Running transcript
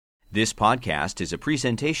This podcast is a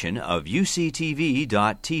presentation of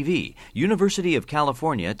UCTV.tv, University of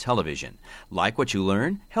California Television. Like what you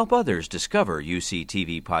learn? Help others discover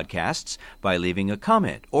UCTV podcasts by leaving a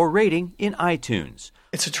comment or rating in iTunes.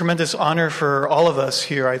 It's a tremendous honor for all of us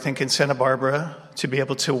here, I think, in Santa Barbara to be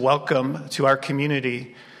able to welcome to our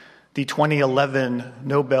community the 2011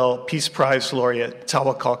 Nobel Peace Prize laureate,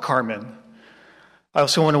 Tawakkol Karman. I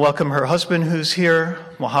also want to welcome her husband who's here,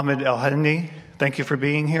 Mohammed Elhani. Thank you for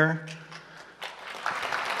being here.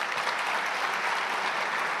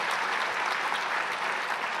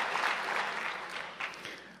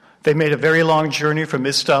 They made a very long journey from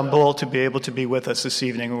Istanbul to be able to be with us this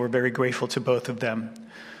evening, and we're very grateful to both of them.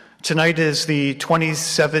 Tonight is the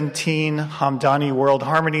 2017 Hamdani World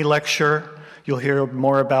Harmony Lecture. You'll hear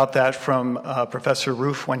more about that from Professor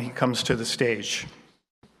Roof when he comes to the stage.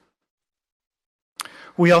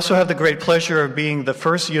 We also have the great pleasure of being the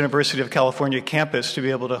first University of California campus to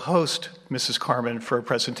be able to host Mrs. Karman for a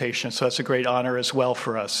presentation, so that's a great honor as well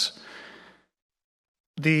for us.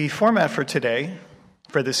 The format for today,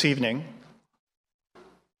 for this evening,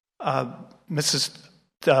 Mrs.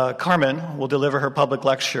 Karman will deliver her public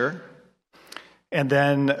lecture, and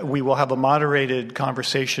then we will have a moderated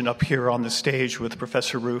conversation up here on the stage with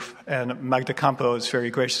Professor Roof, and Magda Campo has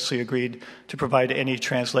very graciously agreed to provide any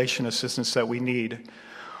translation assistance that we need.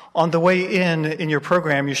 On the way in your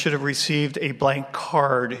program, you should have received a blank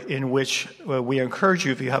card in which we encourage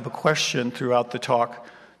you, if you have a question throughout the talk,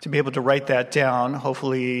 to be able to write that down.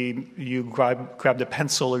 Hopefully you grabbed a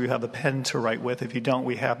pencil or you have a pen to write with. If you don't,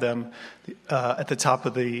 we have them at the top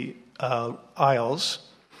of the aisles.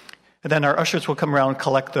 And then our ushers will come around and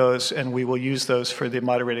collect those, and we will use those for the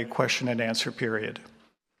moderated question and answer period.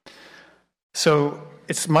 So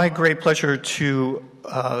it's my great pleasure to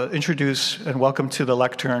introduce and welcome to the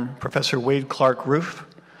lectern Professor Wade Clark Roof,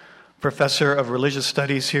 Professor of Religious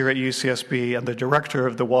Studies here at UCSB and the Director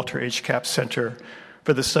of the Walter H. Capps Center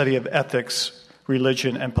for the Study of Ethics,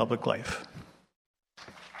 Religion, and Public Life.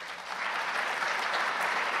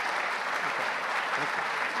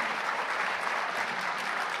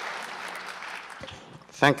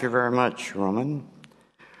 Thank you very much, Roman.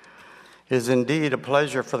 It is indeed a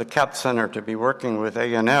pleasure for the Capps Center to be working with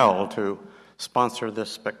A&L to sponsor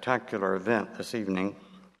this spectacular event this evening.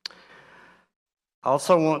 I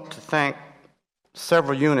also want to thank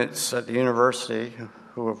several units at the university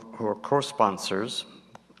who are co-sponsors: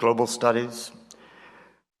 Global Studies,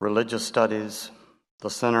 Religious Studies,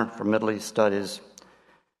 the Center for Middle East Studies,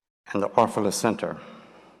 and the Orphala Center.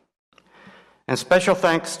 And special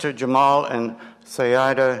thanks to Jamal and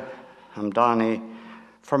Sayada Hamdani,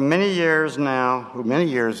 who many years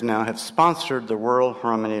now have sponsored the World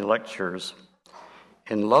Harmony Lectures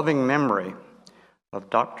in loving memory of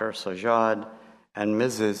Dr. Sajjad and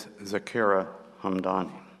Mrs. Zakira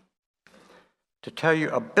Hamdani. To tell you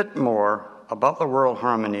a bit more about the World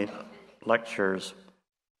Harmony Lectures,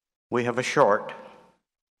 we have a short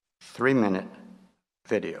 3-minute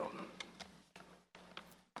video.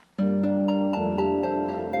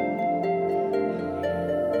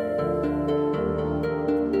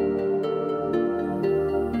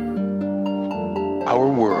 Our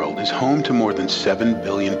world is home to more than 7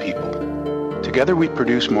 billion people. Together we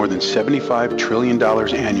produce more than $75 trillion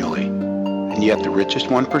annually, and yet the richest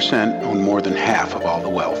 1% own more than half of all the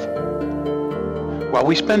wealth. While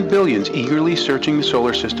we spend billions eagerly searching the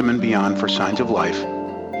solar system and beyond for signs of life,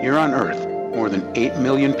 here on Earth, more than 8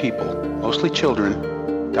 million people, mostly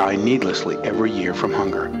children, die needlessly every year from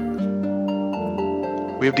hunger.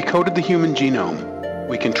 We have decoded the human genome.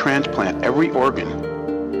 We can transplant every organ.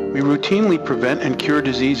 We routinely prevent and cure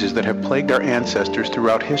diseases that have plagued our ancestors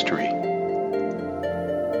throughout history.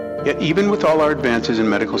 Yet even with all our advances in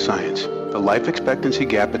medical science, the life expectancy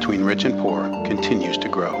gap between rich and poor continues to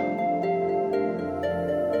grow.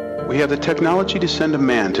 We have the technology to send a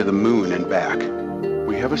man to the moon and back.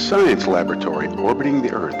 We have a science laboratory orbiting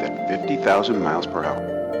the Earth at 50,000 miles per hour.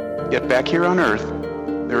 Yet back here on Earth,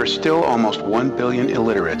 there are still almost 1 billion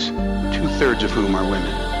illiterates, 2/3 of whom are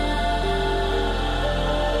women.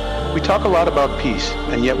 We talk a lot about peace,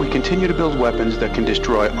 and yet we continue to build weapons that can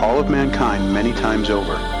destroy all of mankind many times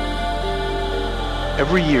over.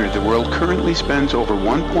 Every year, the world currently spends over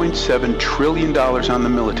 $1.7 trillion on the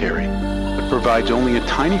military, but provides only a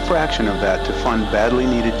tiny fraction of that to fund badly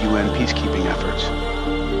needed UN peacekeeping efforts.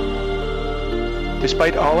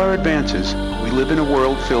 Despite all our advances, we live in a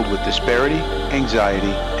world filled with disparity,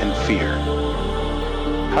 anxiety, and fear.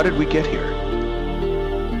 How did we get here?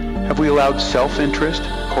 Have we allowed self-interest,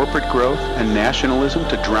 corporate growth, and nationalism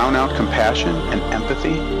to drown out compassion and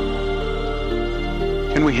empathy?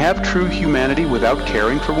 Can we have true humanity without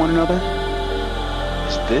caring for one another?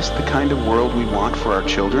 Is this the kind of world we want for our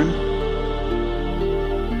children?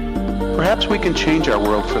 Perhaps we can change our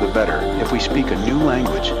world for the better if we speak a new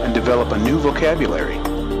language and develop a new vocabulary.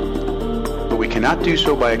 But we cannot do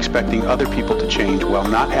so by expecting other people to change while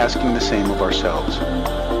not asking the same of ourselves.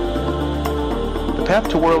 The path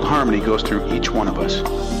to world harmony goes through each one of us.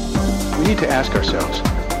 We need to ask ourselves,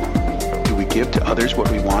 do we give to others what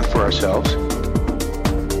we want for ourselves?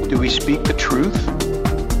 Do we speak the truth?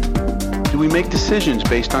 Do we make decisions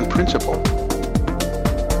based on principle?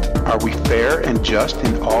 Are we fair and just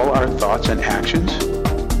in all our thoughts and actions?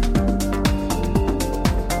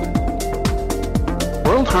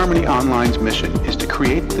 World Harmony Online's mission is to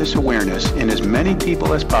create this awareness in as many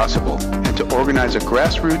people as possible and to organize a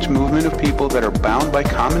grassroots movement of people that are bound by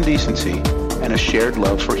common decency and a shared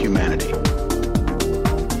love for humanity.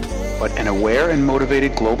 But an aware and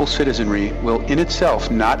motivated global citizenry will in itself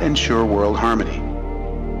not ensure world harmony.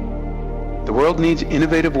 The world needs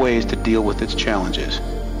innovative ways to deal with its challenges.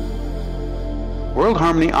 World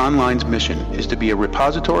Harmony Online's mission is to be a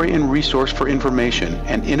repository and resource for information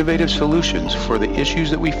and innovative solutions for the issues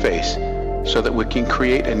that we face so that we can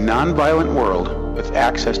create a non-violent world with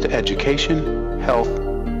access to education, health,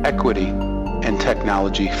 equity, and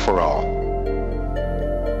technology for all.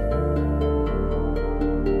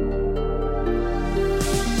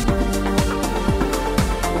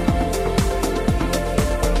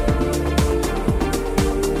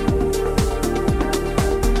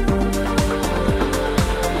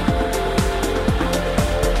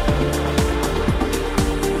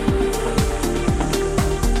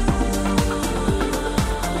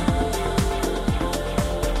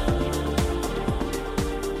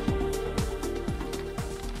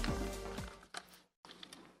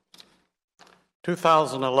 The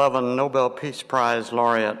 2011 Nobel Peace Prize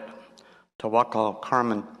laureate Tawakkol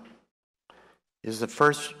Karman is the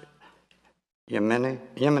first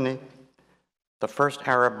Yemeni, the first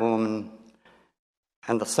Arab woman,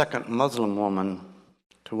 and the second Muslim woman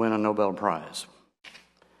to win a Nobel Prize.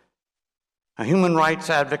 A human rights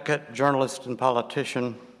advocate, journalist, and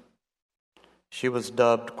politician, she was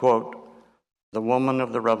dubbed, quote, the woman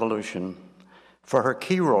of the revolution for her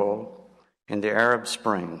key role in the Arab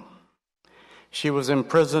Spring. She was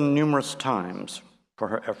imprisoned numerous times for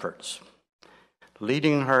her efforts,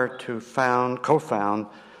 leading her to co-found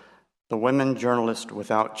the Women Journalists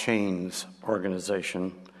Without Chains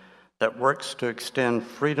organization that works to extend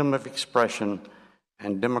freedom of expression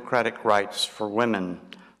and democratic rights for women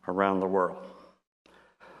around the world.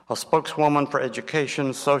 A spokeswoman for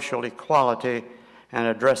education, social equality, and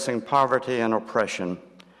addressing poverty and oppression,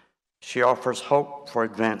 she offers hope for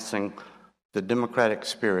advancing the democratic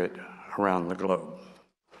spirit around the globe.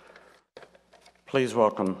 Please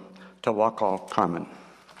welcome Tawakkol Karman.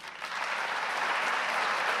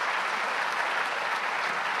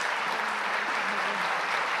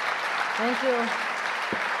 Thank you.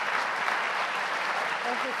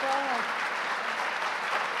 Thank you so much.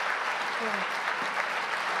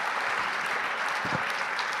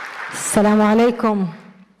 Assalamu alaikum.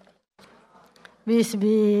 Peace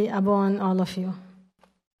be upon all of you.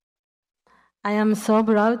 I am so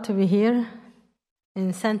proud to be here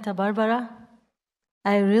in Santa Barbara.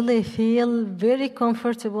 I really feel very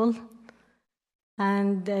comfortable,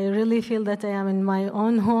 and I really feel that I am in my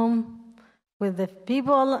own home with the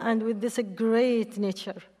people and with this great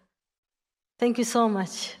nature. Thank you so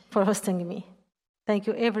much for hosting me. Thank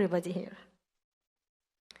you, everybody here.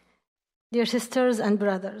 Dear sisters and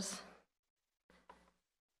brothers,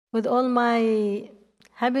 with all my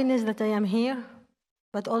happiness that I am here,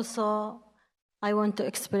 but also I want to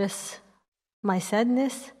express my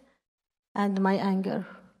sadness and my anger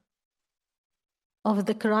of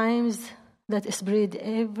the crimes that spread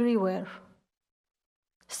everywhere,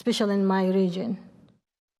 especially in my region,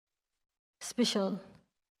 especially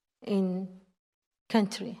in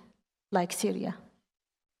country like Syria.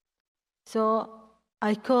 So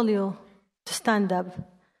I call you to stand up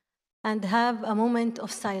and have a moment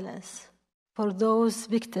of silence for those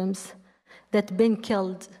victims that have been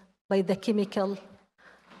killed by the chemical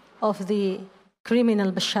of the criminal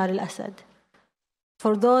Bashar al-Assad.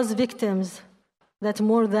 For those victims that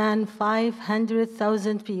more than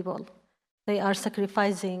 500,000 people, they are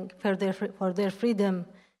sacrificing for their freedom,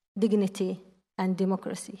 dignity, and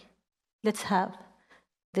democracy. Let's have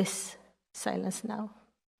this silence now.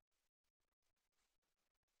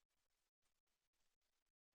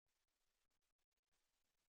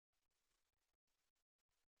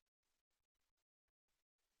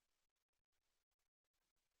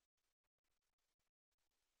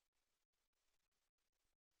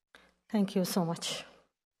 Thank you so much.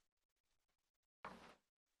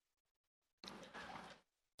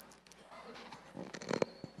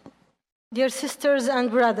 Dear sisters and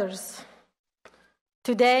brothers,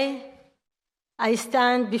 today I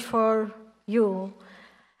stand before you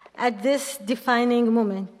at this defining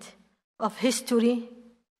moment of history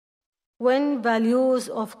when values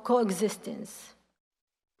of coexistence,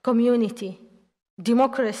 community,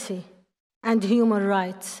 democracy, and human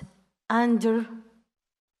rights under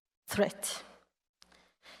threat.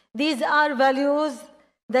 These are values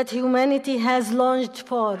that humanity has longed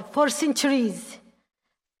for centuries,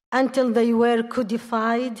 until they were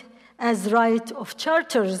codified as right of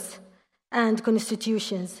charters and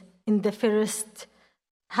constitutions in the first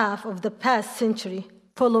half of the past century,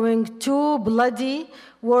 following 2 bloody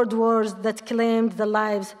world wars that claimed the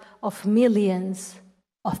lives of millions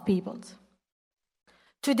of people.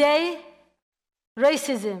 Today,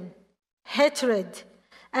 racism, hatred,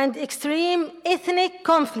 and extreme ethnic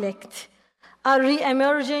conflict are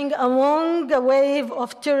re-emerging among a wave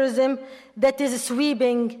of terrorism that is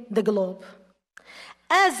sweeping the globe.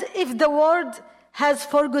 As if the world has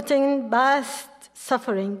forgotten past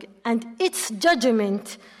suffering and its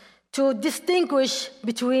judgment to distinguish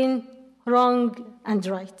between wrong and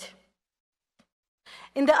right.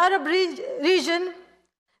 In the Arab region,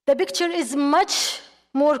 the picture is much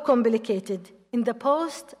more complicated in the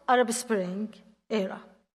post-Arab Spring era.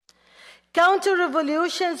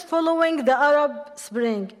 Counter-revolutions following the Arab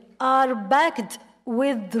Spring are backed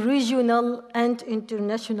with regional and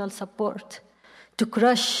international support to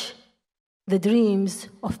crush the dreams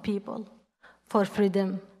of people for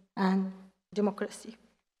freedom and democracy.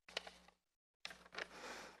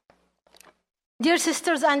 Dear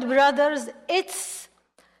sisters and brothers, it's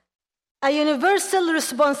a universal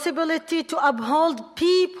responsibility to uphold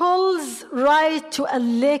people's right to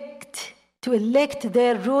elect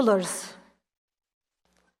their rulers.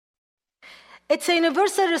 It's a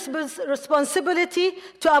universal responsibility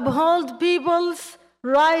to uphold people's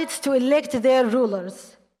rights to elect their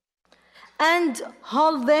rulers and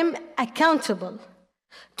hold them accountable,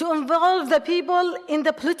 to involve the people in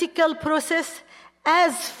the political process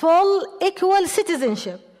as full equal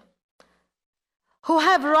citizenship, who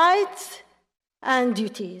have rights and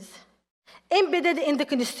duties embedded in the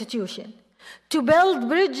Constitution, to build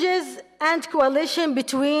bridges and coalition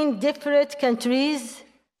between different countries,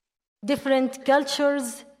 different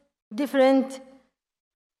cultures, different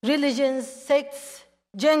religions, sects,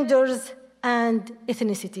 genders, and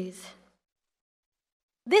ethnicities.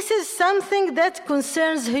 This is something that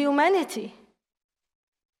concerns humanity.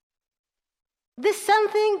 This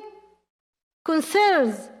something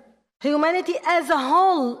concerns humanity as a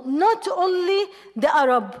whole, not only the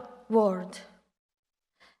Arab world.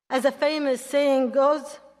 As a famous saying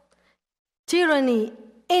goes, tyranny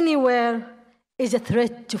anywhere is a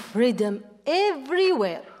threat to freedom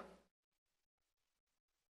everywhere.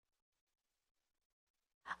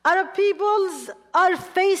 Arab peoples are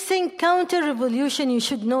facing counter-revolution. You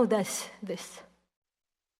should know this.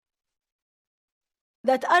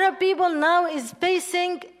 That Arab people now is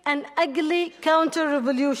facing an ugly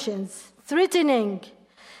counter-revolutions, threatening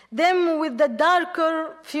them with the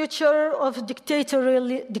darker future of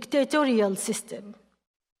dictatorial system.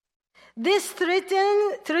 This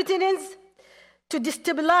threatens to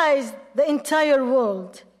destabilize the entire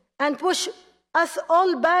world and push us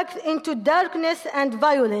all back into darkness and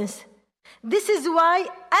violence. This is why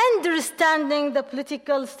understanding the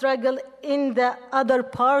political struggle in the other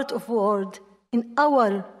part of the world, in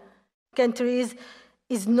our countries,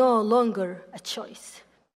 is no longer a choice.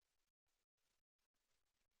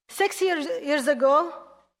 6 years ago,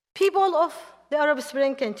 people of the Arab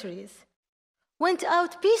Spring countries went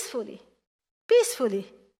out peacefully,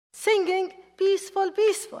 singing peaceful.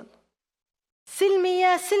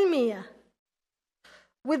 Silmiya, silmiya.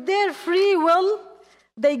 With their free will,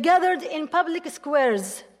 they gathered in public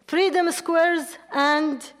squares, freedom squares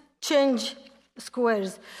and change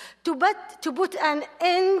squares, to put an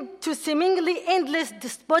end to seemingly endless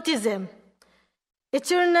despotism,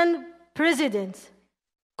 eternal presidents,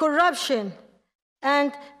 corruption,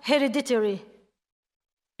 and hereditary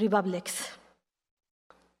republics.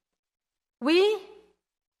 We,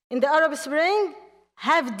 in the Arab Spring,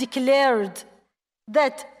 have declared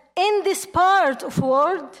that in this part of the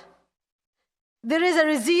world, there is a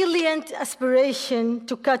resilient aspiration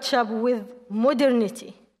to catch up with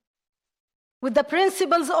modernity, with the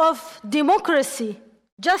principles of democracy,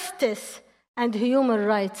 justice, and human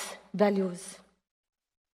rights values.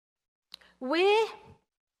 We,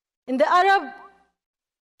 in the Arab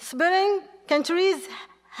Spring countries,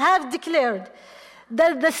 have declared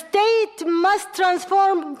that the state must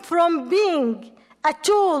transform from being a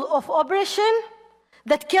tool of oppression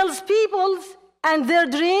that kills people and their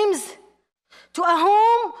dreams to a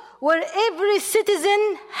home where every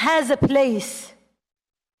citizen has a place.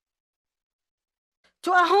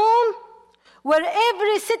 To a home where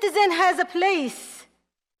every citizen has a place.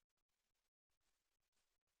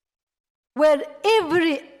 Where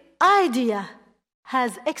every idea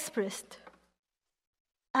has expressed.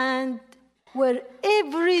 And where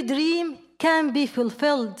every dream can be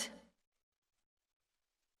fulfilled.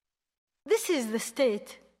 This is the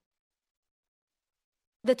state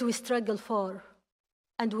that we struggle for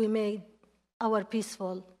and we made our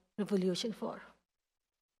peaceful revolution for.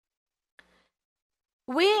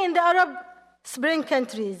 We in the Arab Spring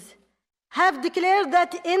countries have declared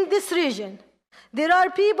that in this region there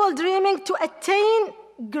are people dreaming to attain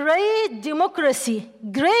great democracy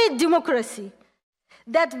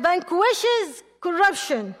that vanquishes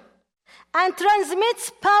corruption and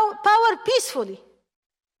transmits power peacefully.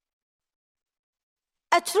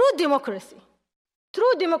 A true democracy,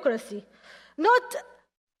 not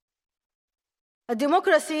a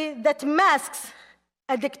democracy that masks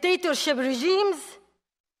a dictatorship regimes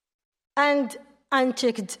and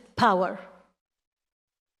unchecked power.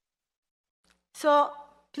 So,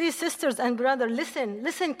 please, sisters and brothers,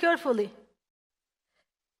 listen carefully.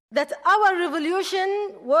 That our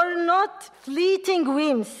revolution were not fleeting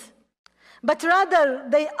whims, but rather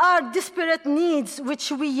they are desperate needs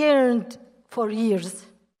which we yearned for years,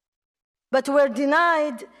 but were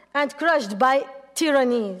denied and crushed by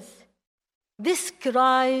tyrannies. This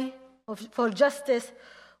cry for justice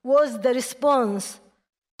was the response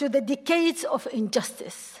to the decades of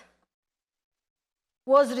injustice,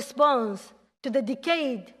 was response to the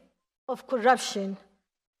decade of corruption,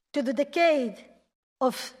 to the decade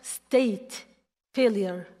of state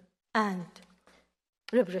failure and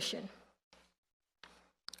repression.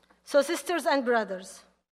 So, sisters and brothers,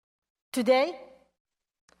 today,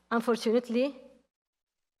 unfortunately,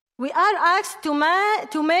 we are asked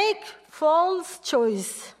to make false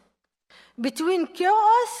choice between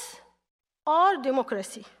chaos or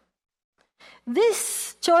democracy.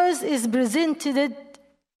 This choice is presented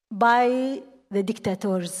by the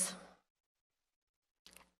dictators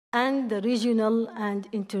and the regional and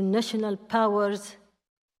international powers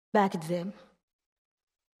backed them.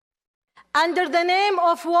 Under the name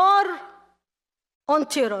of war on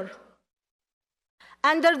terror,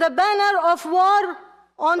 under the banner of war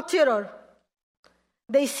on terror,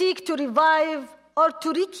 they seek to revive or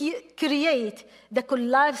to recreate the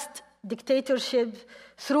collapsed dictatorship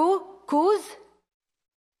through coups,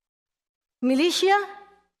 militia,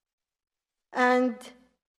 and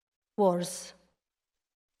wars.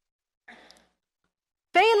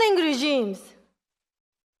 Failing regimes.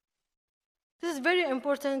 This is very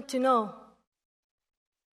important to know.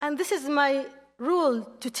 And this is my rule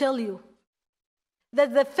to tell you.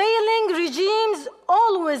 That the failing regimes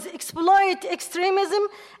always exploit extremism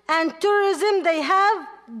and terrorism. They have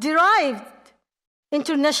derived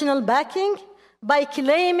international backing by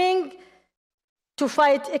claiming to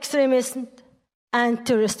fight extremism and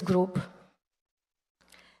terrorist group.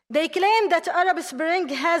 They claim that Arab Spring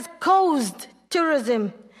has caused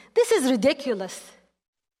terrorism. This is ridiculous.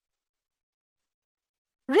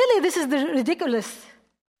 Really, this is ridiculous.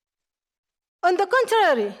 On the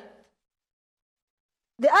contrary,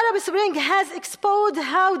 the Arab Spring has exposed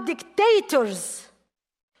how dictators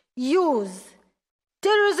use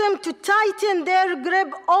terrorism to tighten their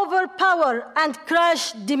grip over power and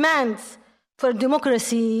crush demands for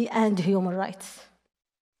democracy and human rights.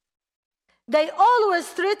 They always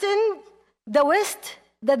threaten the West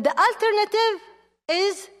that the alternative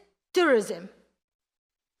is terrorism.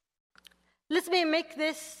 Let me make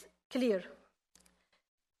this clear.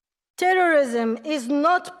 Terrorism is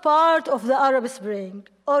not part of the Arab Spring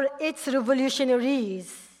or its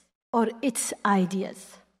revolutionaries or its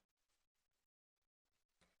ideas.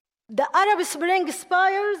 The Arab Spring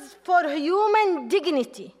aspires for human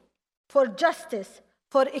dignity, for justice,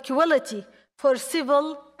 for equality, for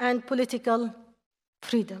civil and political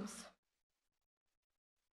freedoms,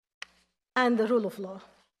 and the rule of law.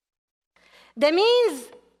 The means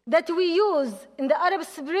that we use in the Arab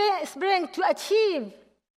Spring to achieve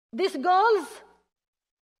these goals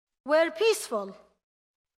were peaceful,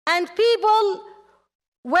 and people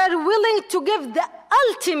were willing to give the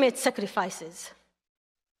ultimate sacrifices.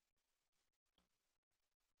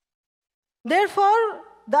 Therefore,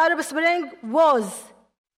 the Arab Spring was,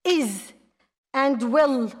 is, and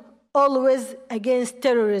will always against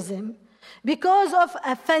terrorism because of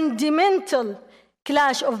a fundamental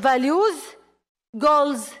clash of values,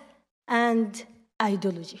 goals, and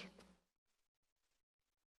ideology.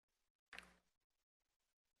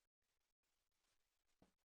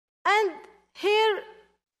 And here,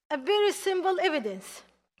 a very simple evidence.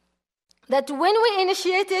 that when we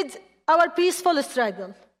initiated our peaceful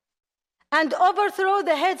struggle and overthrow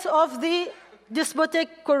the heads of the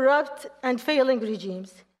despotic, corrupt, and failing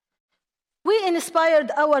regimes, we inspired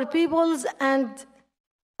our peoples and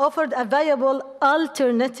offered a viable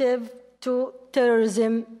alternative to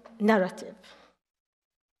terrorism narrative.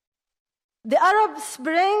 The Arab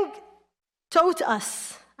Spring taught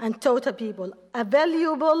us and taught the people a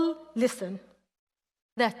valuable lesson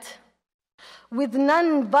that with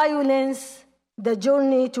non-violence, the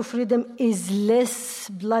journey to freedom is less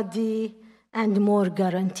bloody and more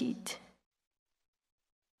guaranteed.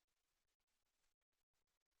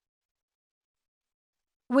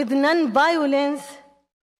 With non-violence,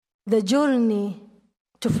 the journey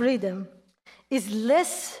to freedom is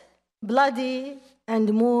less bloody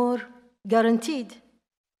and more guaranteed.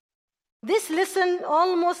 This lesson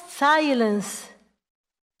almost silenced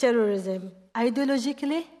terrorism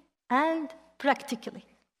ideologically and practically.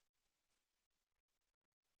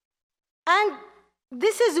 And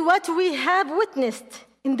this is what we have witnessed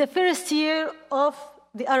in the first year of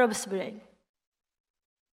the Arab Spring.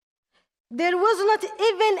 There was not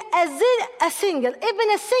even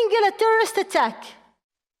a single terrorist attack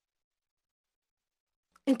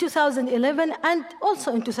in 2011 and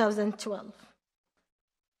also in 2012,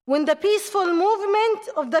 when the peaceful movement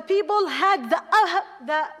of the people had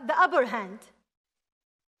the upper hand.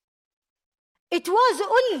 It was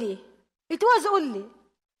only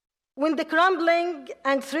when the crumbling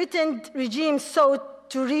and threatened regime sought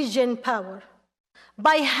to regain power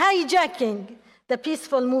by hijacking the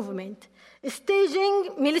peaceful movement,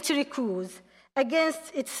 staging military coups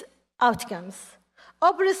against its outcomes,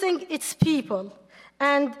 oppressing its people,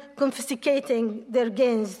 and confiscating their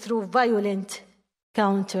gains through violent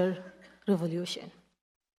counter-revolution.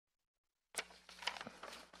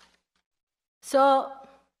 So,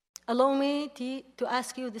 allow me to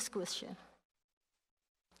ask you this question.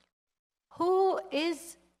 Who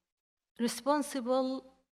is responsible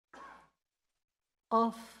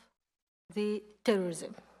of the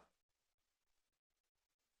terrorism?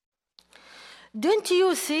 Don't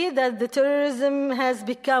you see that the terrorism has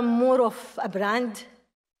become more of a brand?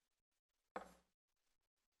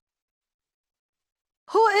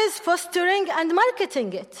 Who is fostering and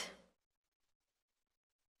marketing it?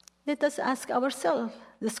 Let us ask ourselves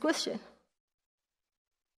this question.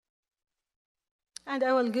 And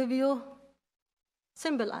I will give you a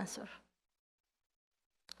simple answer.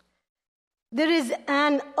 There is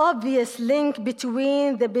an obvious link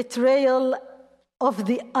between the betrayal of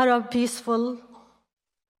the Arab peaceful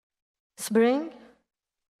spring,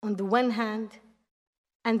 on the one hand,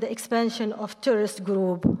 and the expansion of terrorist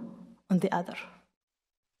group on the other.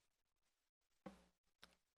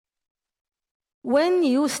 When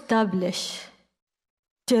you establish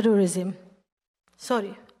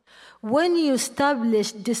when you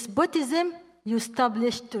establish despotism, you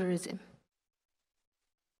establish terrorism.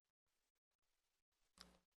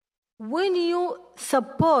 When you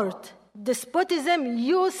support despotism,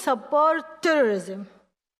 you support terrorism.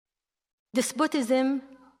 Despotism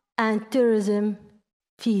and terrorism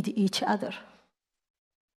feed each other,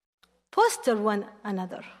 foster one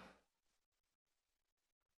another.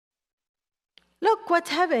 Look what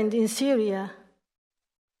happened in Syria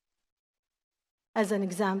as an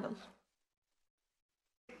example.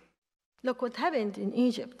 Look what happened in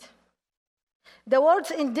Egypt. The world's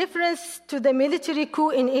indifference to the military coup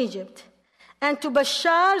in Egypt and to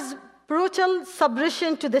Bashar's brutal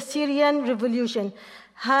suppression to the Syrian revolution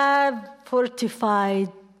have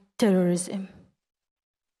fortified terrorism.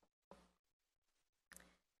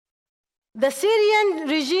 The Syrian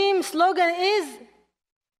regime slogan is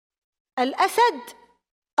Al-Assad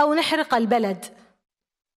أو نحرق البلد.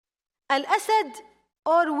 Al-Assad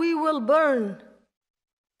or we will burn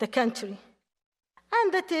the country.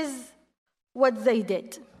 And that is what they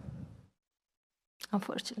did,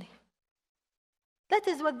 unfortunately. That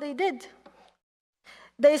is what they did.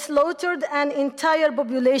 They slaughtered an entire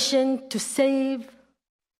population to save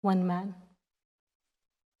one man.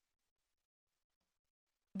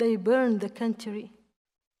 They burned the country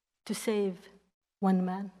to save one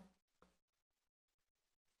man.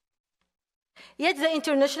 Yet the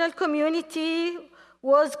international community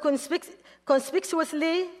was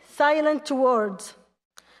conspicuously silent towards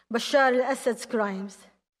Bashar al-Assad's crimes.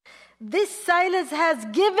 This silence has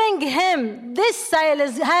given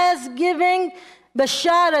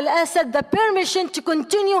Bashar al-Assad the permission to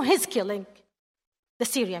continue his killing the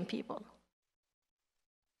Syrian people.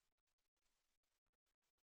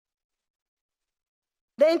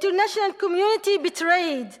 The international community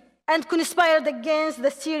betrayed and conspired against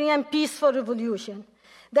the Syrian peaceful revolution.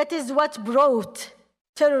 That is what brought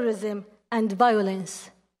terrorism and violence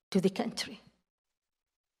to the country.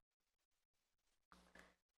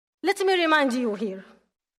 Let me remind you here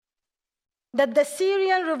that the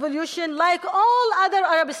Syrian revolution, like all other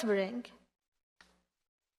Arab Spring,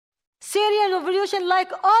 Syrian revolution,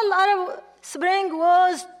 like all Arab Spring,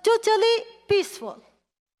 was totally peaceful.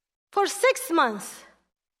 For 6 months,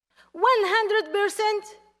 100%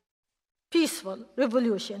 peaceful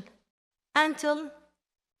revolution, until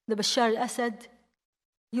the Bashar al-Assad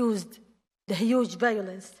used the huge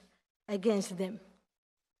violence against them,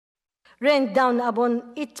 rained down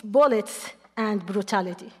upon it bullets and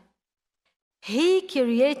brutality. He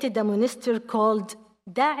created a monster called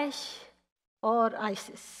Daesh or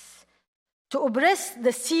ISIS to oppress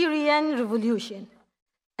the Syrian revolution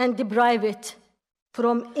and deprive it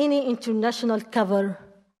from any international cover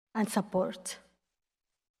and support.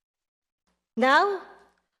 Now,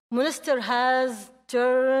 monster has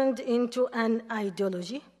turned into an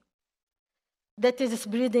ideology that is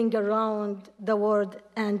spreading around the world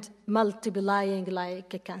and multiplying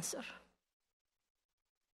like a cancer.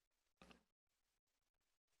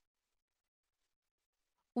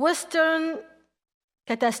 Western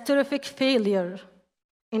catastrophic failure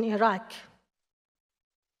in Iraq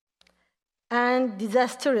and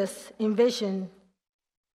disastrous invasion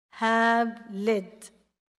have led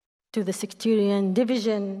to the sectarian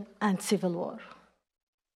division and civil war.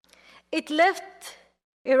 It left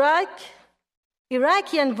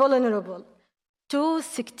Iraqi vulnerable to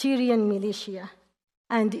sectarian militia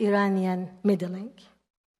and Iranian meddling.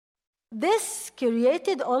 This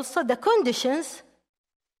created also the conditions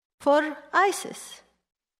for ISIS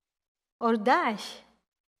or Daesh.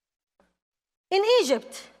 In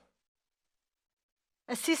Egypt,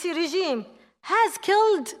 a Sisi regime has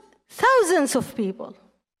killed thousands of people,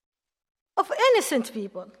 of innocent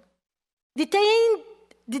people, detained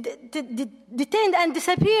and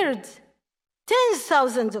disappeared, tens of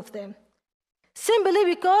thousands of them, simply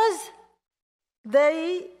because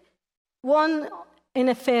they won in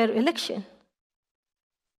a fair election.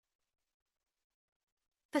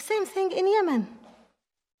 The same thing in Yemen.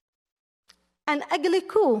 An ugly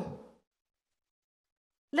coup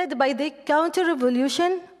led by the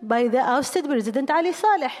counter-revolution by the ousted President Ali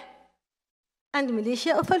Saleh and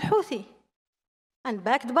militia of al-Houthi, and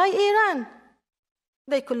backed by Iran.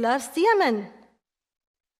 They collapsed Yemen.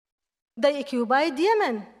 They occupied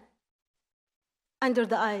Yemen under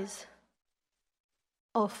the eyes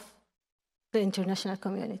of the international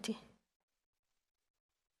community.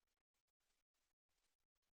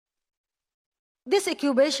 This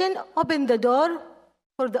occupation opened the door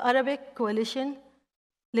for the Arabic coalition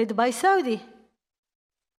led by Saudi,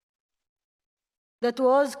 that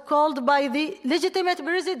was called by the legitimate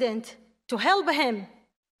president to help him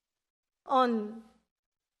on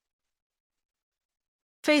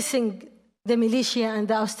facing the militia and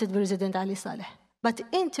the ousted President Ali Saleh, but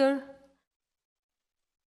enter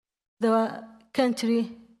the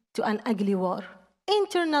country to an ugly war,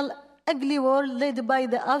 internal ugly war led by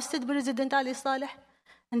the ousted President Ali Saleh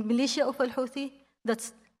and militia of al-Houthi that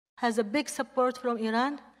has a big support from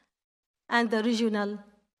Iran, and the regional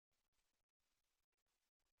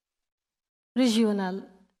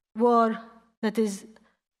war that is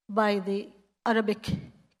by the Arabic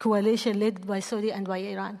coalition led by Saudi and by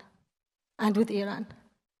Iran, and with Iran.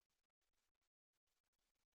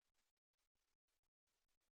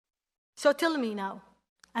 So tell me now,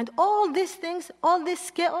 and all these things, all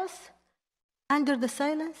this chaos, under the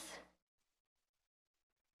silence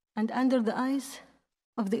and under the eyes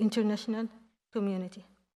of the international community.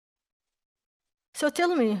 So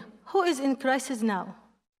tell me, who is in crisis now?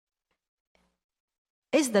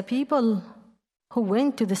 Is the people who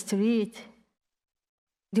went to the street,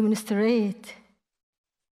 demonstrate,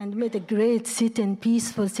 and made a great sit-in,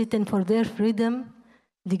 peaceful sit-in for their freedom,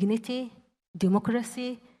 dignity,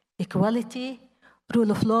 democracy, equality,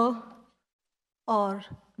 rule of law, or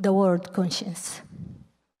the world conscience?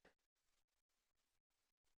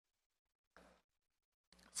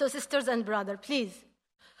 So sisters and brothers, please,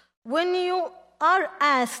 when you are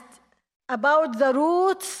asked about the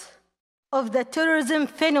roots of the terrorism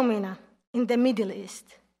phenomena in the Middle East,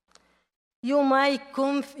 you may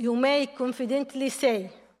confidently say,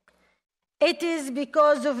 it is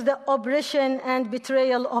because of the oppression and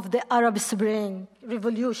betrayal of the Arab Spring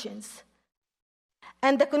revolutions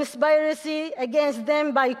and the conspiracy against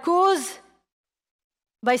them by coups,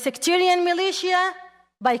 by sectarian militia,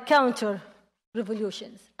 by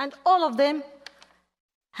counter-revolutions. And all of them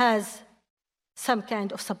has some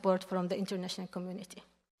kind of support from the international community.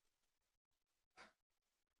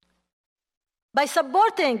 By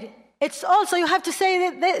supporting, it's also, you have to say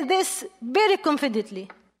this very confidently,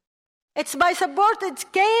 It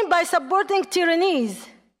came by supporting tyrannies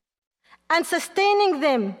and sustaining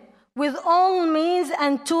them with all means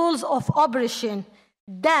and tools of oppression.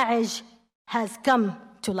 Daesh has come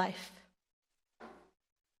to life.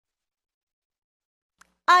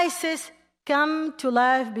 ISIS come to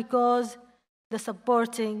life because the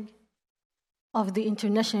supporting of the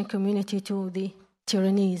international community to the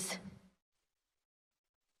tyrannies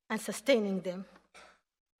and sustaining them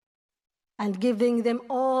and giving them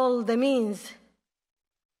all the means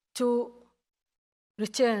to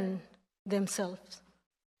return themselves.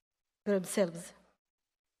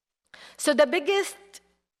 So the biggest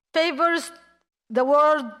favors the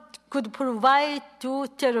world could provide to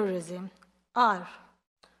terrorism are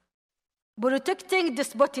protecting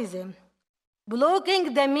despotism,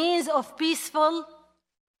 blocking the means of peaceful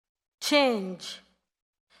change,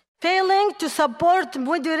 failing to support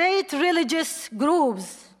moderate religious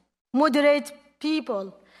groups, moderate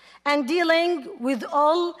people, and dealing with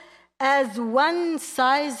all as one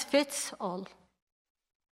size fits all.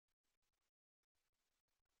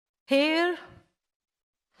 Here,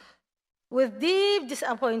 with deep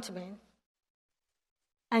disappointment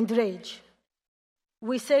and rage,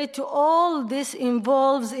 we say to all this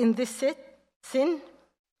involved in this sin,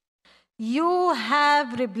 you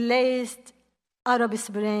have replaced Arab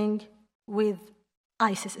Spring with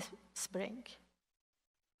ISIS Spring.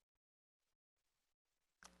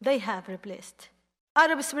 They have replaced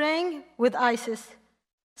Arab Spring with ISIS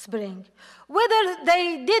Spring. Whether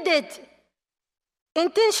they did it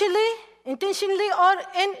intentionally or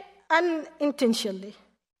unintentionally.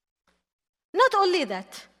 Not only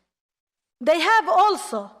that, they have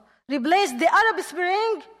also replaced the Arab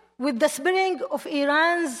Spring with the spring of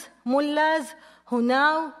Iran's mullahs who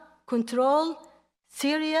now control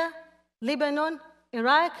Syria, Lebanon,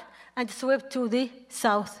 Iraq, and swept to the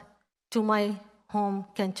south, to my home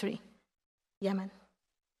country, Yemen.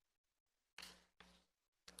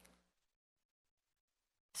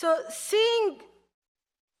 So seeing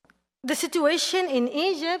the situation in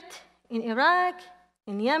Egypt, in Iraq,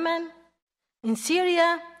 in Yemen, in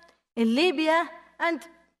Syria, in Libya, and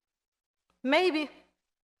maybe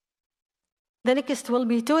the next will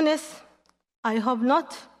be Tunis. I hope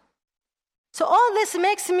not. So all this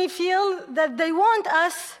makes me feel that they want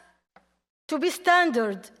us to be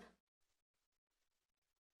stranded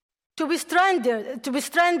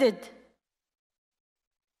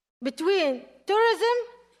between terrorism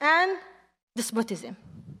and despotism.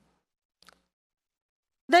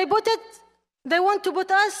 They want to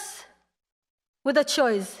put us with a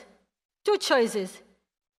choice, two choices,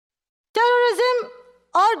 terrorism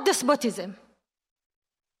or despotism.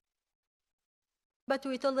 But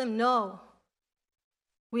we told them, no.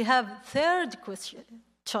 We have third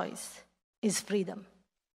choice, is freedom.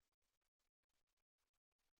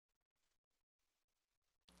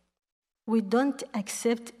 We don't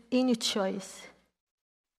accept any choice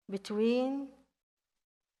between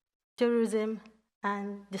terrorism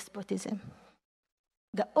and despotism.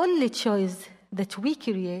 The only choice that we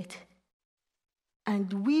create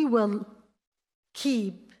and we will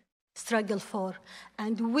keep struggle for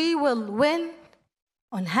and we will win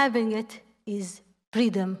on having it is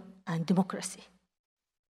freedom and democracy.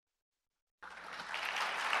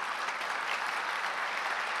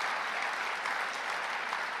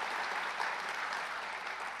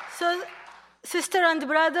 So, sister and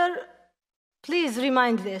brother, please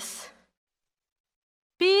remind this.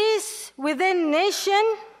 Peace within nation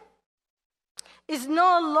is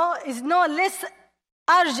no less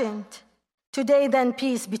urgent today than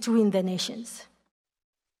peace between the nations.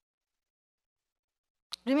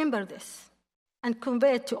 Remember this and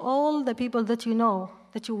convey it to all the people that you know,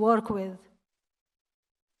 that you work with.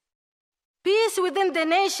 Peace within the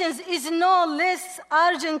nations is no less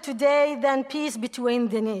urgent today than peace between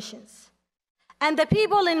the nations. And the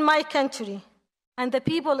people in my country and the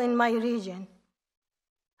people in my region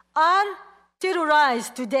are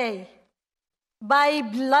terrorized today by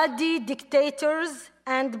bloody dictators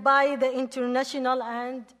and by the international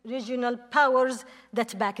and regional powers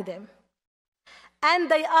that back them. And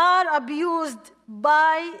they are abused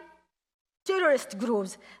by terrorist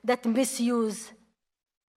groups that misuse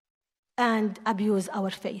and abuse our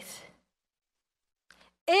faith.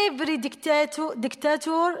 Every dictator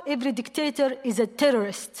is a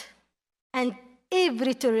terrorist, and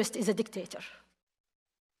every terrorist is a dictator.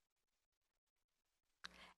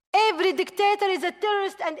 Every dictator is a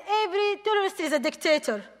terrorist, and every terrorist is a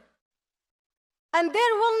dictator. And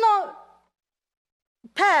there will no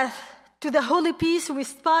path to the holy peace we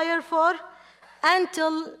aspire for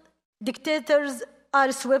until dictators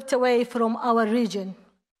are swept away from our region,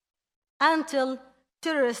 until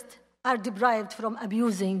terrorists are deprived from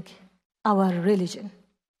abusing our religion.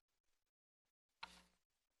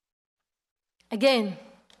 Again,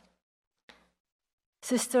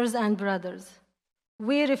 sisters and brothers,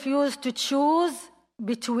 we refuse to choose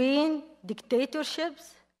between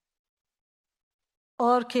dictatorships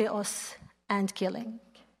or chaos and killing,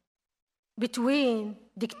 between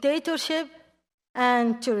dictatorship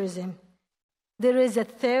and terrorism. There is a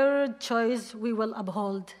third choice we will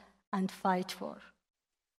uphold and fight for: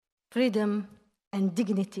 freedom and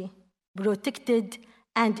dignity, protected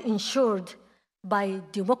and ensured by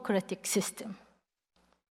democratic system.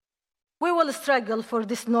 We will struggle for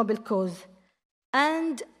this noble cause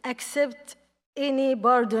and accept any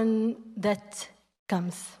burden that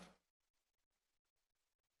comes.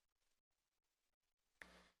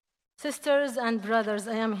 Sisters and brothers,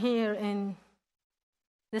 I am here in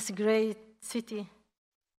this great city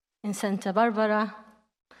in Santa Barbara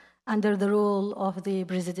under the rule of the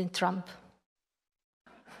President Trump.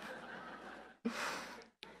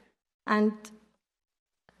 And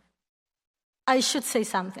I should say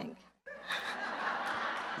something.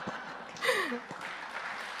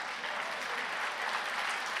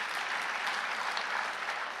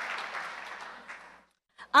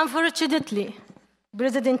 Unfortunately,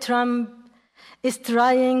 President Trump is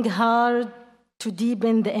trying hard to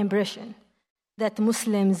deepen the impression that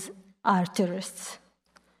Muslims are terrorists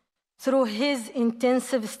through his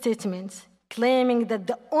intensive statements claiming that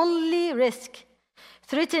the only risk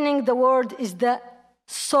threatening the world is the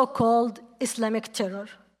so-called Islamic terror.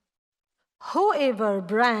 Whoever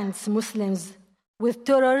brands Muslims with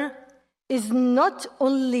terror is not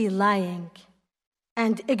only lying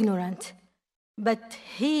and ignorant, but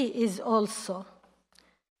he is also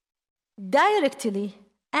directly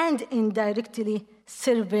and indirectly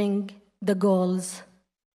serving the goals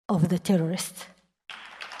of the terrorist.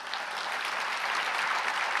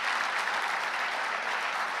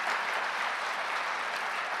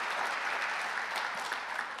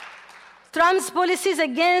 Trump's policies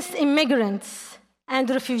against immigrants and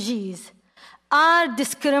refugees are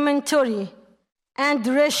discriminatory and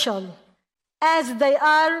racial, as they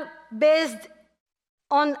are based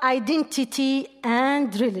on identity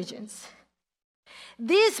and religions.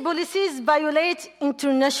 These policies violate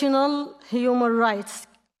international human rights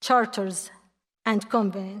charters and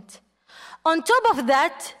covenants. On top of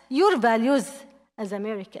that, your values as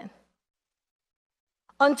American.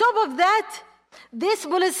 On top of that, these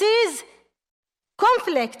policies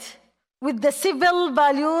conflict with the civil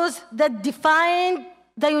values that define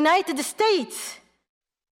the United States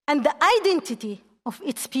and the identity of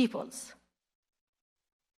its peoples.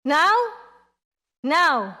 Now,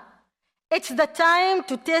 it's the time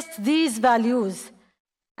to test these values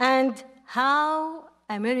and how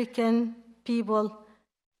American people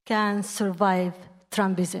can survive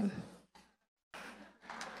Trumpism.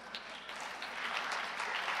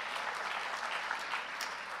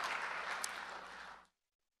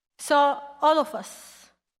 So all of us,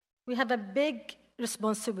 we have a big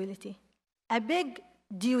responsibility, a big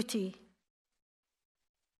duty.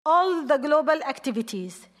 All the global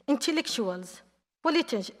activities, intellectuals,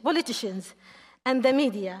 politicians, and the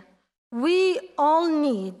media, we all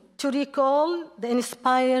need to recall the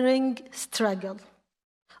inspiring struggle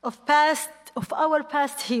of our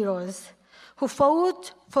past heroes who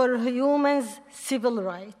fought for humans' civil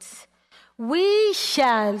rights. We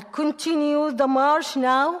shall continue the march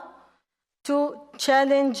now to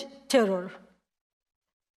challenge terror,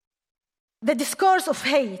 the discourse of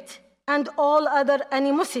hate, and all other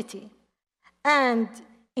animosity and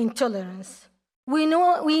intolerance. We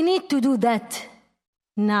know we need to do that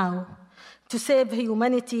now to save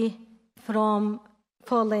humanity from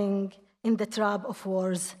falling in the trap of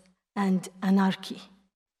wars and anarchy.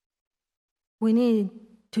 We need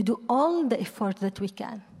to do all the effort that we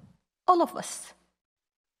can. All of us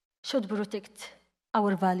should protect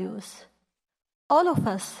our values. All of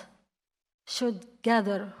us should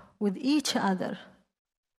gather with each other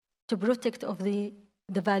to protect of the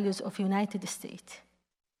values of United States,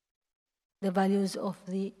 the values of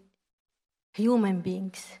the human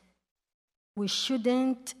beings. We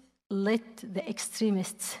shouldn't let the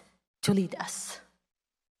extremists to lead us.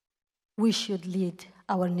 We should lead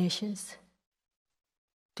our nations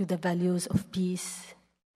to the values of peace,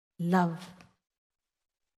 love,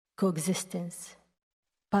 coexistence,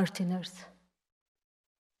 partners,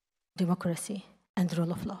 democracy, and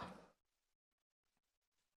rule of law.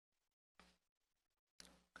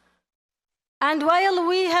 And while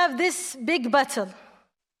we have this big battle,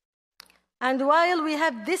 and while we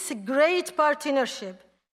have this great partnership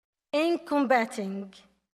in combating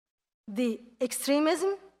the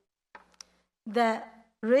extremism, the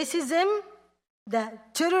racism, the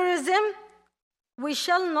terrorism, we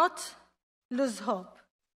shall not lose hope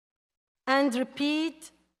and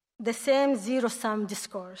repeat the same zero-sum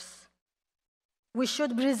discourse. We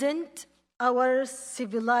should present our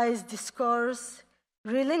civilized discourse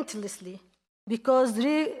relentlessly because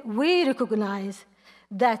we recognize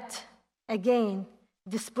that, again,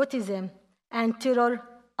 despotism and terror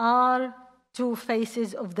are two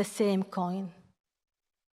faces of the same coin,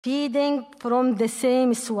 feeding from the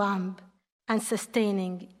same swamp and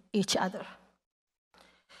sustaining each other.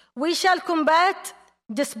 We shall combat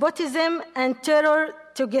despotism and terror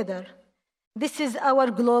together. This is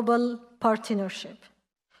our global partnership.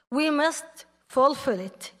 We must fulfill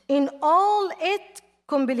it in all its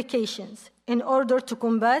complications in order to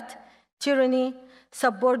combat tyranny,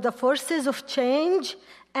 support the forces of change,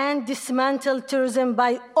 and dismantle terrorism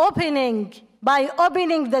by opening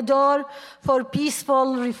the door for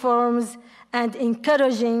peaceful reforms and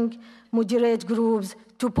encouraging moderate groups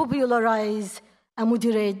to popularize a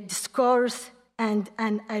moderate discourse and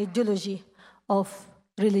an ideology of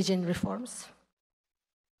religion reforms.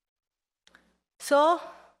 So,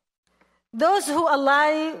 those who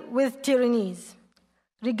ally with tyrannies,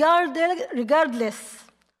 regardless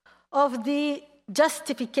of the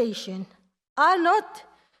justification, are not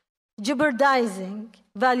jeopardizing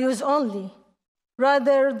values only.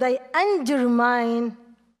 Rather, they undermine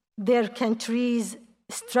their country's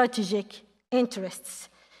strategic interests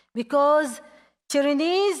because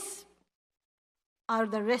tyrannies are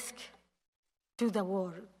the risk to the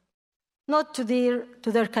world, not to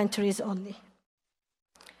their countries only.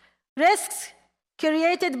 Risks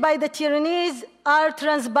created by the tyrannies are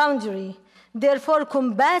transboundary. Therefore,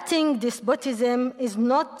 combating despotism is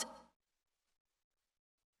not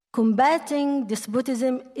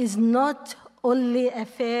only an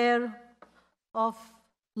affair of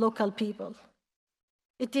local people.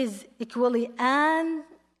 It is equally an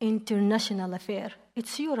international affair.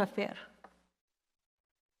 It's your affair.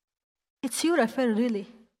 It's your affair, really.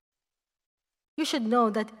 You should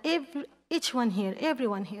know that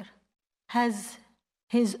everyone here has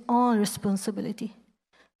his own responsibility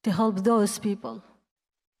to help those people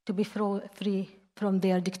to be free from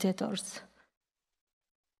their dictators,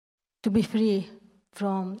 to be free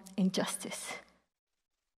from injustice,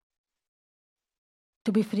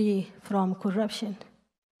 to be free from corruption.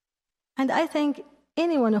 And I think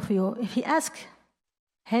any one of you, if he asks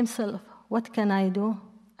himself, what can I do?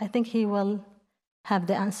 I think he will have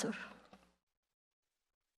the answer.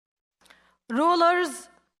 Rulers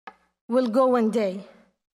will go one day,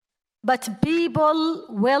 but people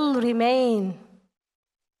will remain.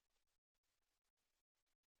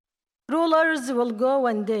 Rulers will go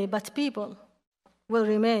one day, but people will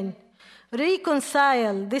remain.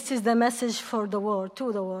 Reconcile, this is the message for the world,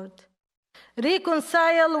 to the world.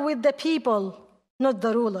 Reconcile with the people, not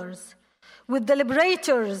the rulers. With the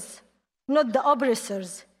liberators, not the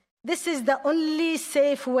oppressors. This is the only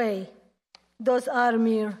safe way. Those are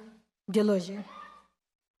mere delusion.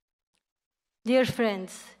 Dear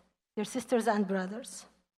friends, dear sisters and brothers,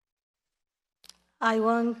 I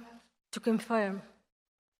want to confirm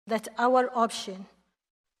that our option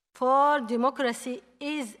for democracy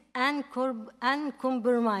is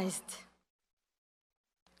uncompromised.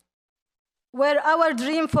 Where our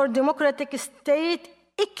dream for democratic state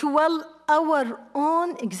equal our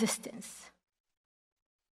own existence.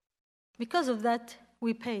 Because of that,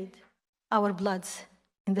 we paid our bloods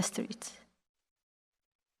in the streets.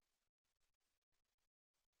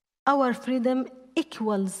 Our freedom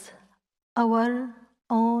equals our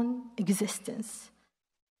own existence.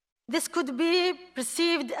 This could be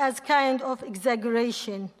perceived as kind of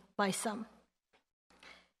exaggeration by some.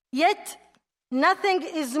 Yet, nothing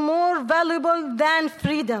is more valuable than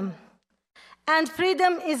freedom. And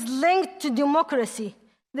freedom is linked to democracy.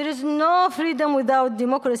 There is no freedom without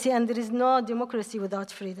democracy, and there is no democracy without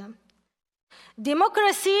freedom.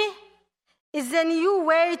 Democracy is a new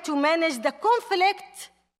way to manage the conflict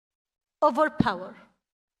over power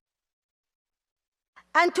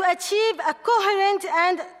and to achieve a coherent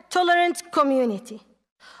and tolerant community.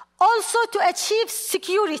 Also to achieve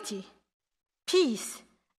security, peace,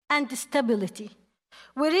 and stability.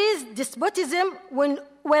 Whereas despotism will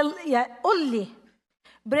only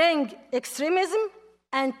bring extremism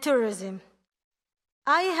and terrorism.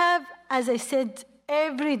 I have, as I said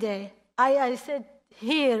every day, I said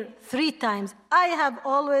here 3 times, I have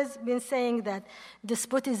always been saying that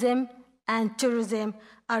despotism and terrorism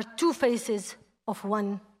are 2 faces of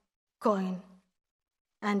one coin,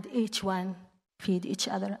 and each one feed each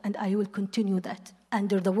other, and I will continue that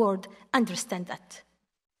under the word, understand that.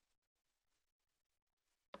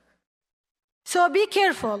 So be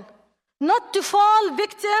careful not to fall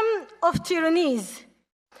victim of tyrannies.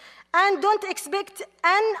 And don't expect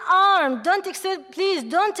please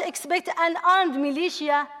don't expect an armed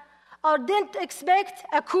militia, or don't expect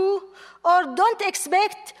a coup, or don't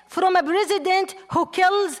expect from a president who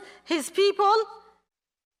kills his people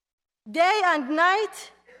day and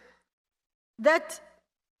night that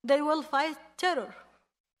they will fight terror.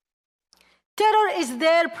 Terror is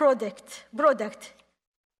their product,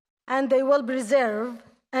 and they will preserve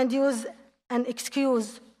and use an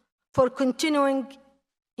excuse for continuing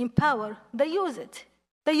in power. They use it.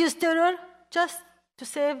 They use terror just to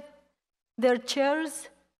save their chairs,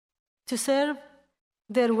 to serve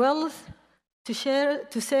their wealth, to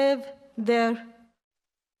save their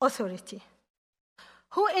authority.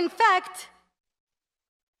 Who, in fact,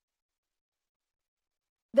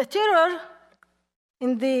 the terror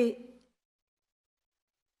in the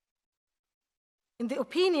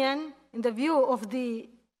opinion, in the view of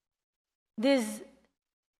this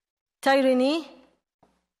tyranny,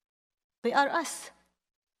 they are us,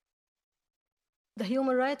 the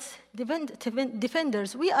human rights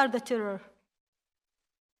defenders. We are the terror.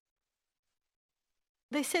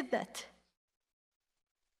 They said that.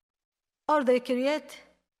 Or they create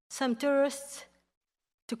some terrorists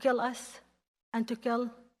to kill us and to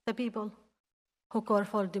kill the people who call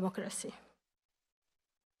for democracy.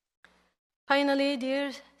 Finally,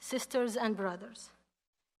 dear sisters and brothers,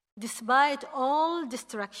 despite all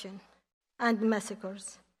destruction and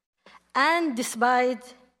massacres, and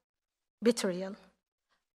despite betrayal,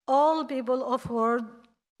 all people of the world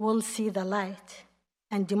will see the light,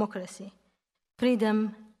 and democracy,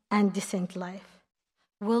 freedom, and decent life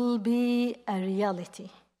will be a reality.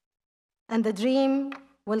 And the dream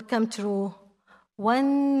will come true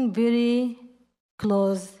one very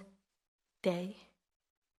close day.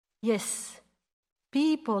 Yes,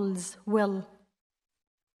 people's will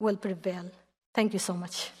prevail. Thank you so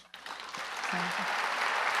much.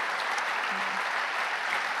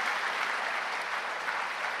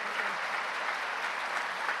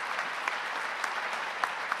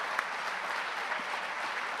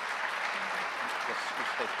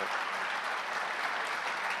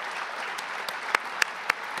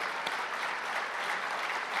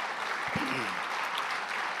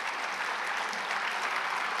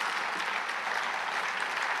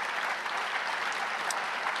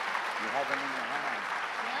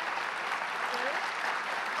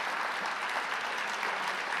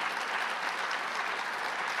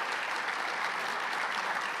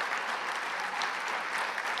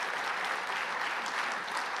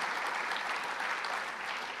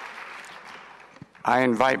 I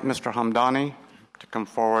invite Mr. Hamdani to come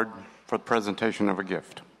forward for the presentation of a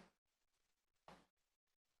gift.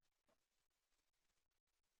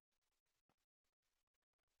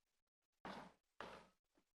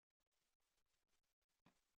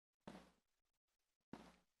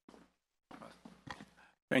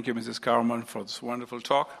 Thank you, Mrs. Carman, for this wonderful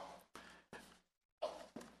talk.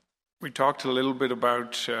 We talked a little bit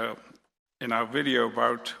about, in our video,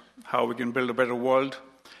 about how we can build a better world.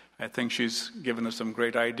 I think she's given us some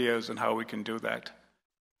great ideas on how we can do that.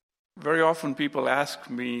 Very often people ask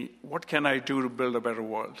me, what can I do to build a better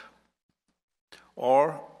world?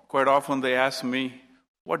 Or quite often they ask me,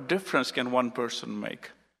 what difference can one person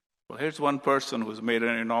make? Well, here's one person who's made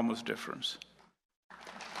an enormous difference.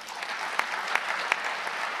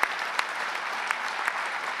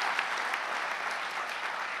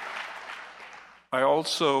 I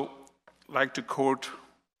also like to quote,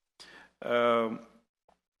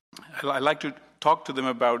 I like to talk to them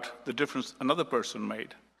about the difference another person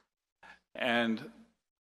made. And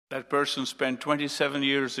that person spent 27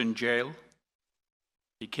 years in jail.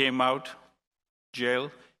 He came out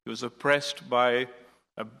jail. He was oppressed by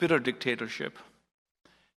a bitter dictatorship.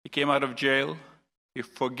 He came out of jail. He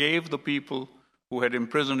forgave the people who had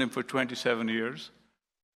imprisoned him for 27 years.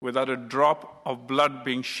 Without a drop of blood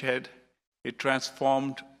being shed, he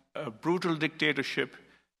transformed a brutal dictatorship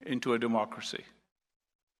into a democracy.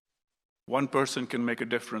 One person can make a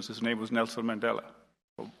difference. His name was Nelson Mandela,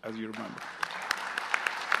 as you remember.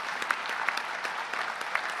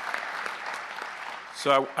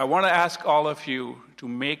 So I want to ask all of you to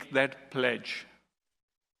make that pledge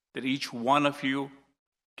that each one of you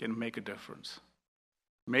can make a difference.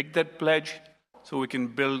 Make that pledge so we can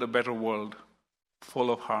build a better world full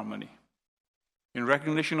of harmony. In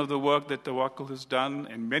recognition of the work that Tawakkul has done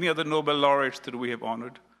and many other Nobel laureates that we have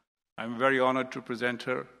honored, I'm very honored to present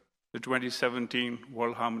her the 2017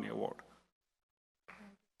 World Harmony Award.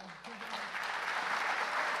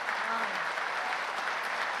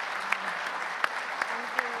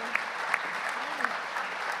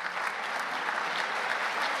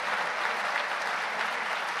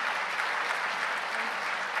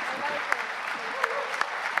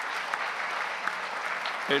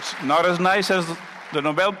 It's not as nice as the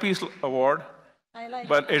Nobel Peace Award,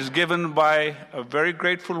 but it's given by a very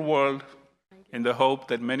grateful world in the hope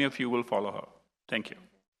that many of you will follow her. Thank you.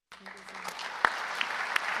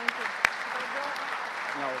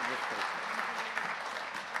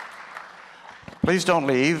 Please don't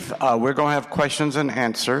leave. We're going to have questions and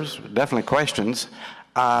answers, definitely questions.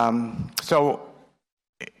 So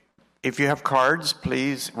if you have cards,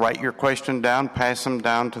 please write your question down, pass them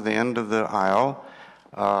down to the end of the aisle.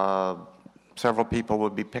 Several people will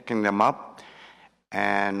be picking them up,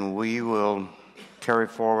 and we will carry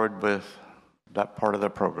forward with that part of the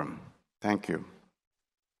program. Thank you.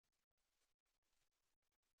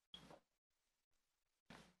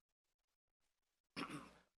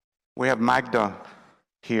 We have Magda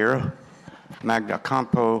here, Magda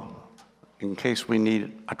Campo, in case we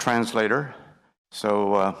need a translator.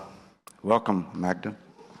 So welcome, Magda.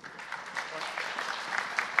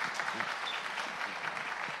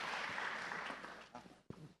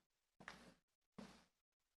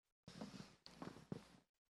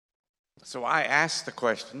 So I asked the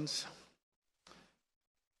questions.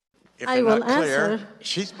 If I will clear, answer.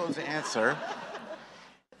 She's supposed to answer.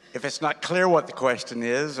 If it's not clear what the question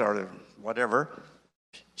is or whatever,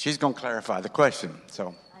 she's going to clarify the question.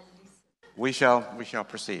 So we shall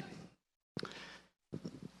proceed.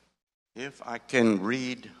 If I can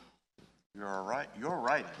read your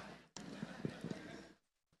writing.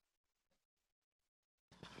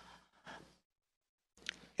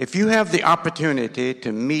 If you have the opportunity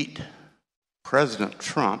to meet President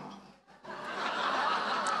Trump,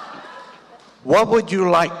 what would you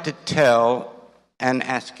like to tell and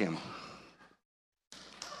ask him?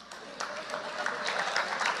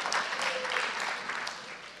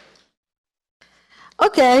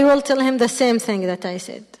 Okay, I will tell him the same thing that I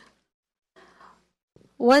said.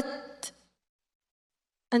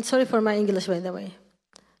 And sorry for my English, by the way,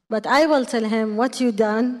 but I will tell him what you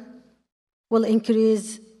done will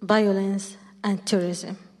increase violence and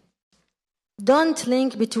terrorism. Don't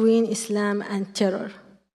link between Islam and terror.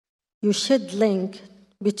 You should link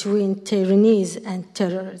between tyrannies and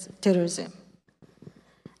terrorism.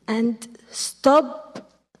 And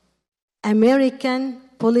stop American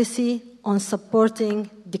policy on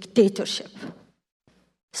supporting dictatorship.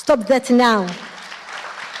 Stop that now.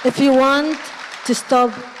 If you want to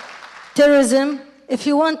stop terrorism, if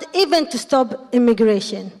you want even to stop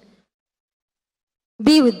immigration,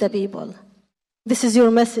 be with the people. This is your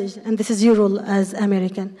message, and this is your role as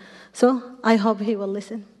American. So I hope he will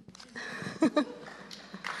listen.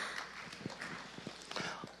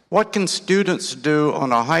 What can students do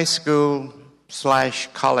on a high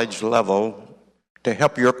school/college level to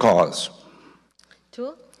help your cause?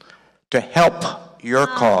 To help your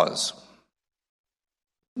cause.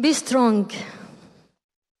 Be strong.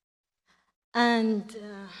 And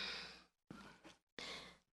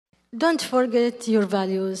don't forget your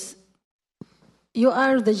values. You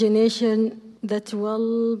are the generation that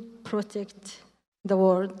will protect the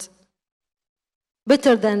world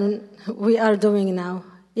better than we are doing now.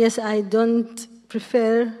 Yes, I don't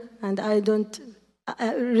prefer, and I dream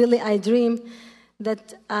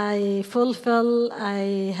that I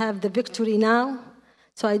have the victory now,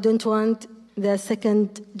 so I don't want the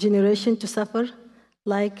second generation to suffer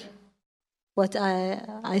like what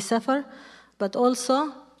I suffer, but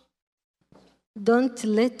also don't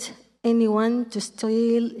let anyone to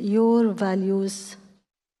steal your values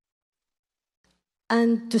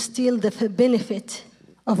and to steal the benefit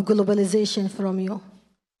of globalization from you.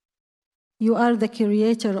 You are the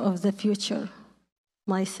creator of the future,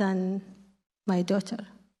 my son, my daughter.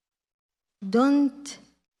 Don't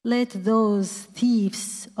let those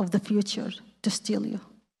thieves of the future to steal you.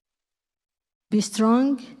 Be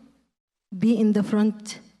strong, be in the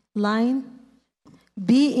front line,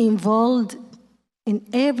 be involved in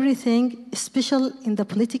everything, especially in the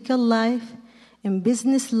political life, in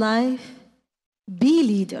business life. Be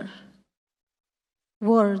leader.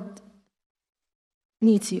 World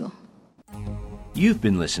needs you. You've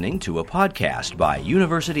been listening to a podcast by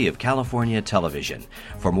University of California Television.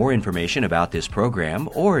 For more information about this program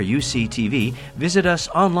or UCTV, visit us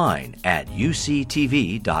online at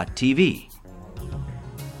uctv.tv.